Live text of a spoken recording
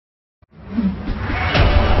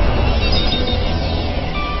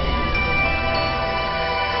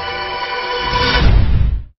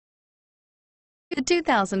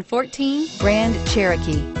2014 Grand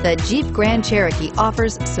Cherokee. The Jeep Grand Cherokee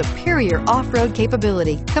offers superior off-road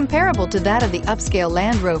capability comparable to that of the upscale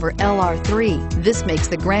Land Rover LR3. This makes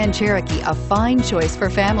the Grand Cherokee a fine choice for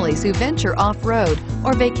families who venture off-road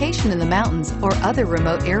or vacation in the mountains or other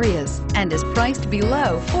remote areas, and is priced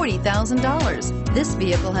below $40,000. This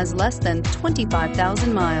vehicle has less than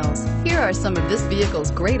 25,000 miles. Here are some of this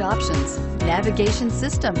vehicle's great options: navigation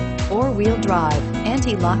system, four-wheel drive,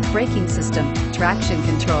 anti-lock braking system, traction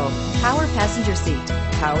control, power passenger seat,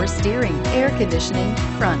 power steering, air conditioning,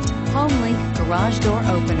 front, HomeLink garage door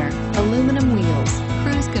opener, aluminum wheels,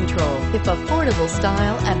 cruise control. If affordable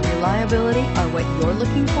style and reliability are what you're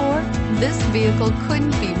looking for, this vehicle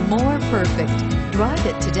couldn't be more perfect. Drive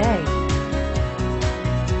it today.